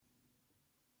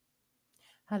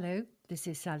Hello, this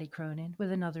is Sally Cronin with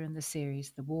another in the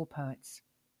series, The War Poets.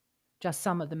 Just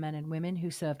some of the men and women who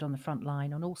served on the front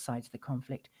line on all sides of the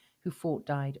conflict, who fought,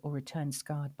 died, or returned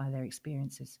scarred by their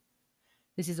experiences.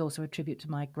 This is also a tribute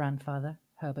to my grandfather,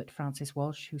 Herbert Francis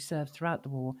Walsh, who served throughout the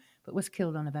war but was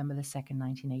killed on November 2nd,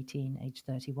 1918, aged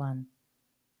 31.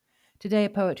 Today, a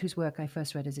poet whose work I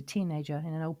first read as a teenager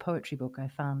in an old poetry book I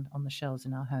found on the shelves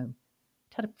in our home.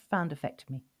 It had a profound effect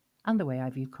on me and the way I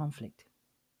view conflict.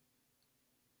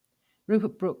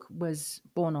 Rupert Brooke was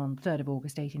born on 3rd of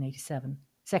August 1887,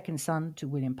 second son to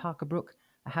William Parker Brooke,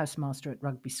 a housemaster at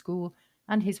Rugby school,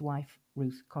 and his wife,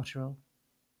 Ruth Cotterill.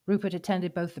 Rupert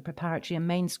attended both the preparatory and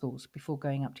main schools before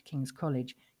going up to King's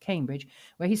College, Cambridge,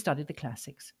 where he studied the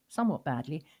classics, somewhat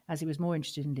badly, as he was more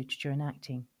interested in literature and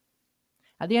acting.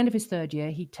 At the end of his third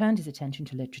year, he turned his attention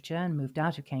to literature and moved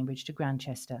out of Cambridge to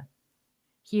Grantchester.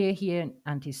 Here, he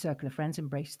and his circle of friends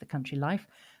embraced the country life,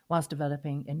 whilst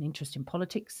developing an interest in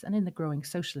politics and in the growing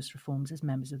socialist reforms as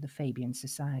members of the Fabian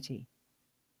Society.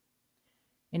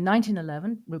 In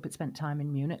 1911, Rupert spent time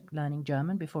in Munich learning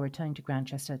German before returning to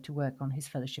Grantchester to work on his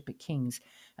fellowship at King's.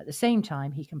 At the same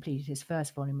time, he completed his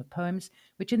first volume of poems,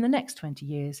 which in the next 20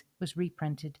 years was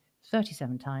reprinted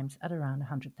 37 times at around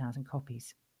 100,000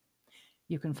 copies.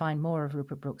 You can find more of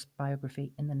Rupert Brooke's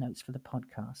biography in the notes for the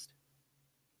podcast.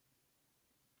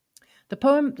 The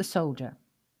poem The Soldier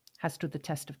has stood the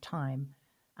test of time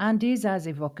and is as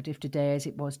evocative today as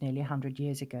it was nearly 100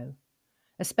 years ago,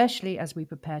 especially as we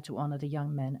prepare to honour the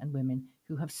young men and women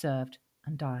who have served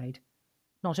and died,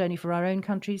 not only for our own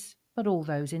countries, but all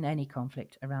those in any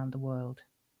conflict around the world.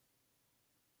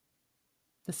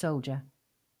 The Soldier.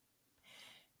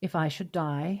 If I should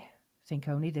die, think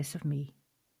only this of me,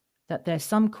 that there's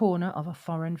some corner of a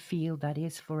foreign field that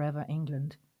is forever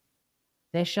England.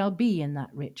 There shall be in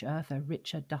that rich earth a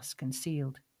richer dust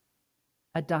concealed,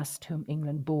 a dust whom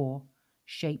England bore,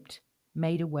 shaped,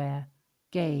 made aware,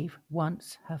 gave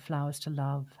once her flowers to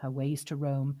love, her ways to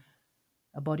roam,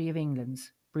 a body of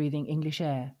England's, breathing English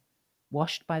air,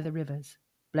 washed by the rivers,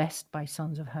 blessed by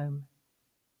sons of home.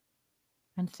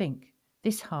 And think,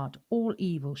 this heart all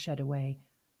evil shed away,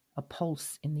 a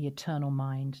pulse in the eternal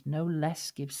mind, no less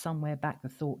gives somewhere back the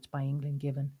thoughts by England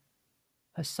given,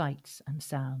 her sights and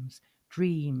sounds,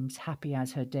 dreams happy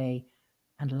as her day,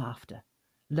 and laughter,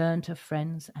 learnt of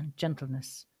friends and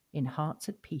gentleness, in hearts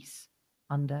at peace,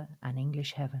 under an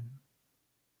English heaven.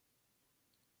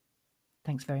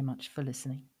 Thanks very much for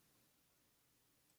listening.